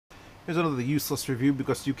Here's another useless review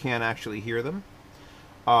because you can't actually hear them.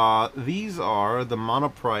 These are the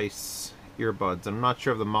Monoprice earbuds. I'm not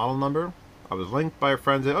sure of the model number. I was linked by a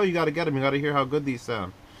friend saying, oh, you gotta get them, you gotta hear how good these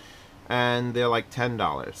sound. And they're like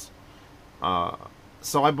 $10.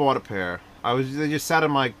 So I bought a pair. They just sat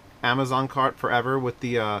in my Amazon cart forever with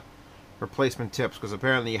the replacement tips, because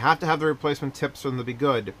apparently you have to have the replacement tips for them to be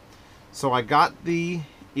good. So I got the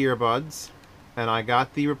earbuds, and I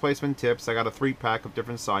got the replacement tips. I got a 3-pack of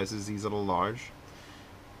different sizes. These are the large.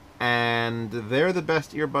 And they're the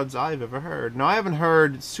best earbuds I've ever heard. Now, I haven't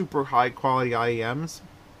heard super high quality IEMs,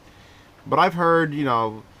 but I've heard, you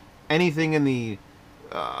know, anything in the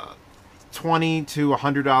 $20 to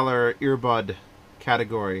 $100 earbud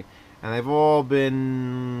category, and they've all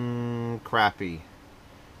been crappy.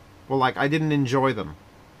 Well, like, I didn't enjoy them.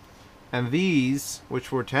 And these,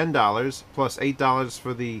 which were $10 plus $8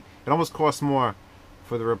 for the... It almost cost more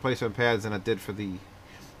for the replacement pads than it did for the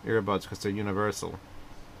earbuds because they're universal,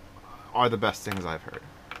 are the best things I've heard.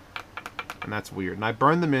 And that's weird. And I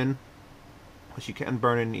burned them in, because you can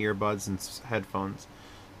burn in earbuds and headphones.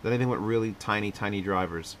 Anything with really tiny, tiny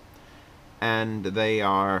drivers. And they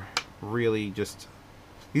are really just...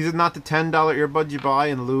 These are not the $10 earbuds you buy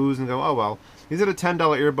and lose and go, oh well. These are the $10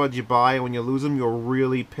 earbuds you buy, and when you lose them, you're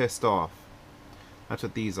really pissed off. That's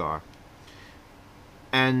what these are.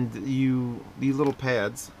 And these little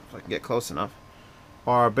pads, if I can get close enough,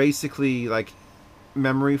 are basically like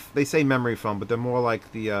memory. They say memory foam, but they're more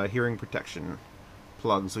like the hearing protection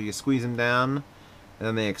plugs. So you squeeze them down, and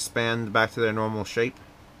then they expand back to their normal shape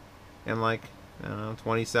in like, I don't know,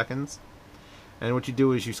 20 seconds. And what you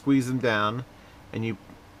do is you squeeze them down, and you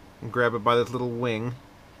grab it by this little wing,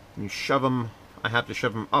 and you shove them. I have to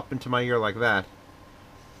shove them up into my ear like that,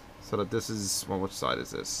 so that this is, well, which side is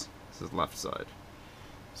this? This is left side.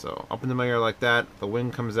 So up into my ear like that, the wing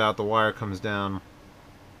comes out, the wire comes down,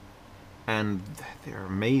 and they're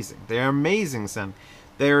amazing. They're amazing, son.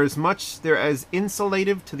 They're as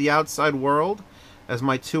insulative to the outside world as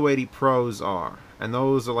my 280 Pros are, and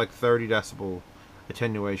those are like 30 decibel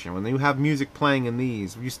attenuation. When you have music playing in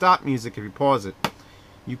these, if you stop music, if you pause it,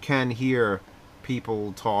 you can hear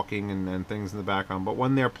people talking and things in the background. But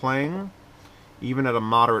when they're playing, even at a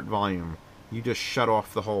moderate volume, you just shut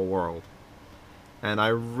off the whole world. And I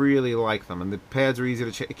really like them. And the pads are easy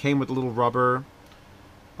to change. It came with a little rubber,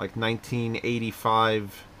 like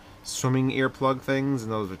 1985 swimming earplug things,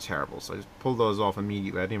 and those are terrible. So I just pulled those off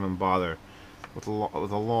immediately. I didn't even bother with a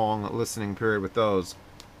long listening period with those.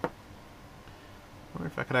 I wonder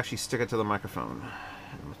if I could actually stick it to the microphone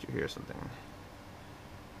and let you hear something.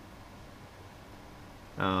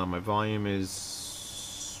 My volume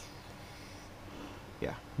is,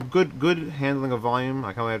 yeah, good handling of volume.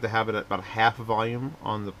 I only have to have it at about half volume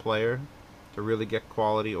on the player to really get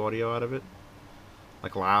quality audio out of it.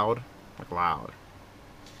 Like loud.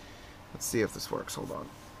 Let's see if this works. Hold on.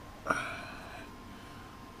 I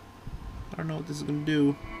don't know what this is gonna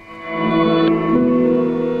do.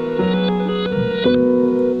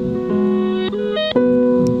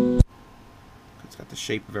 It's got the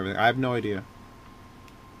shape of everything. I have no idea.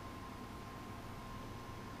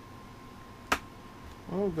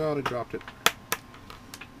 Oh god, I dropped it.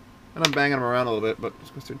 And I'm banging them around a little bit, but it's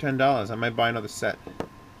because they're $10. I might buy another set.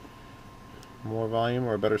 More volume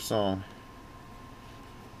or a better song.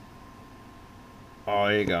 Oh,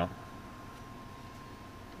 there you go.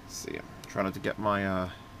 Let's see. I'm trying not to get my...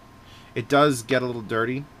 It does get a little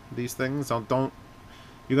dirty, these things. Don't...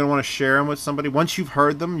 You're going to want to share them with somebody. Once you've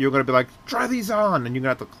heard them, you're going to be like, try these on! And you're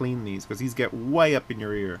going to have to clean these, because these get way up in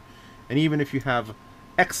your ear. And even if you have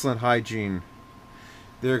excellent hygiene,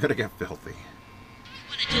 they're going to get filthy.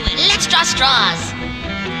 Let's draw straws.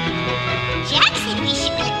 Jack said we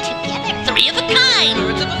should work together. 3 of a kind.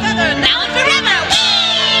 Birds of a feather. Now and forever.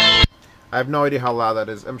 I have no idea how loud that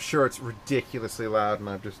is. I'm sure it's ridiculously loud, and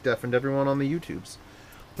I've just deafened everyone on the YouTubes.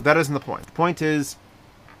 But that isn't the point. The point is,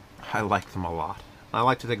 I like them a lot. I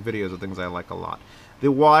like to take videos of things I like a lot.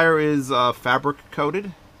 The wire is fabric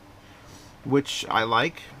coated, which I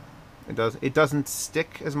like. It doesn't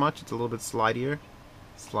stick as much. It's a little bit slidier.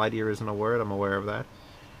 Slidier isn't a word. I'm aware of that.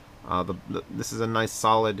 This is a nice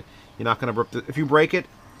solid. You're not going to rip if you break it,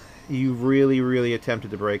 you really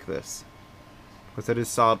attempted to break this, because it is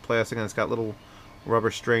solid plastic and it's got little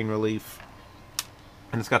rubber strain relief,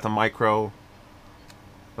 and it's got the micro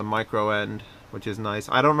end, which is nice.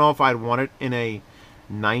 I don't know if I'd want it in a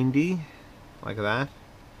 90 like that,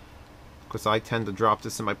 because I tend to drop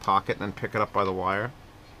this in my pocket and then pick it up by the wire,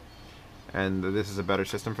 and this is a better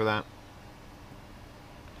system for that.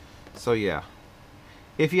 So yeah,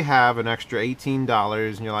 if you have an extra $18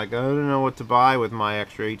 and you're like, I don't know what to buy with my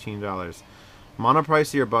extra $18,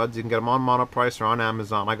 Monoprice earbuds. You can get them on Monoprice or on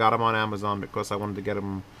Amazon. I got them on Amazon because I wanted to get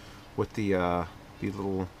them with the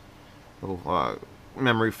little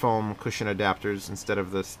memory foam cushion adapters instead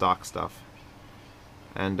of the stock stuff.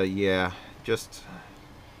 And yeah, just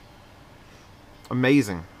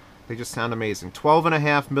amazing. They just sound amazing.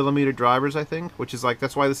 12.5mm drivers, I think, which is like,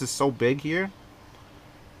 that's why this is so big here.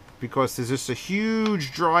 Because there's just a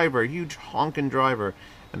huge driver, huge honking driver,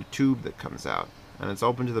 and a tube that comes out. And it's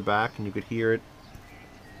open to the back, and you could hear it.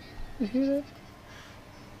 You hear that?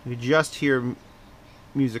 You just hear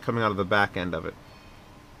music coming out of the back end of it.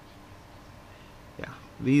 Yeah,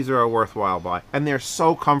 these are a worthwhile buy. And they're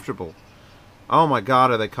so comfortable. Oh my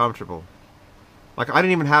god, are they comfortable. Like, I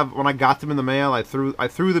didn't even have, when I got them in the mail, I threw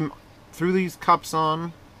these cups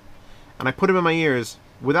on, and I put them in my ears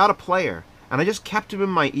without a player. And I just kept them in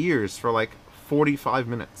my ears for like 45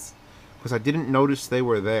 minutes. Because I didn't notice they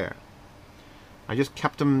were there. I just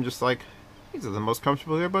kept them just like, these are the most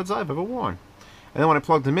comfortable earbuds I've ever worn. And then when I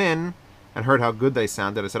plugged them in and heard how good they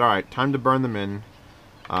sounded, I said, alright, time to burn them in.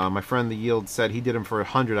 My friend The Yield said he did them for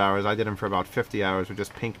 100 hours. I did them for about 50 hours with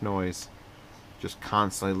just pink noise. Just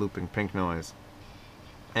constantly looping pink noise.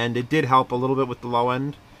 And it did help a little bit with the low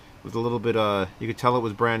end. With a little bit, you could tell it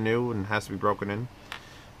was brand new and has to be broken in.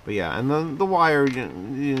 But yeah, and the wire,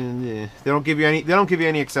 they don't give you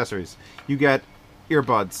any accessories. You get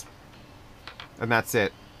earbuds, and that's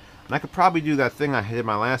it. And I could probably do that thing I did in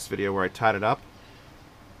my last video where I tied it up.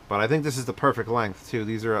 But I think this is the perfect length too.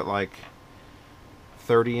 These are at like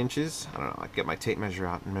 30 inches. I don't know. I'll get my tape measure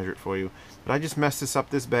out and measure it for you. But I just messed this up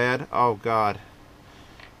this bad. Oh god,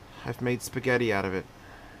 I've made spaghetti out of it.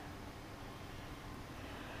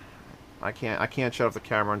 I can't shut off the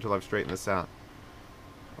camera until I've straightened this out.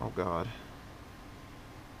 Oh god.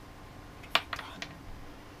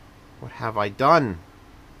 What have I done?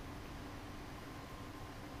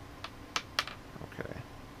 Okay.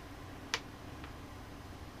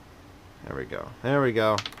 There we go. There we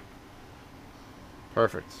go.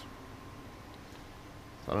 Perfect. So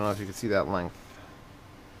I don't know if you can see that length.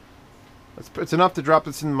 It's enough to drop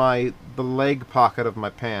this in the leg pocket of my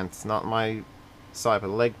pants, not my side, but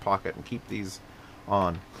the leg pocket, and keep these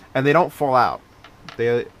on. And they don't fall out.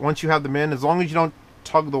 Once you have them in, as long as you don't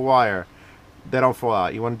tug the wire, they don't fall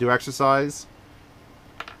out. You want to do exercise?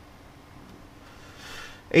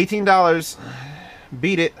 $18.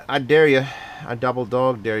 Beat it. I dare you. I double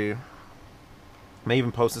dog dare you. May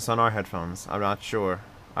even post this on our headphones. I'm not sure.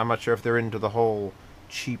 I'm not sure if they're into the whole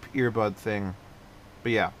cheap earbud thing.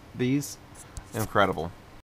 But yeah, these, incredible.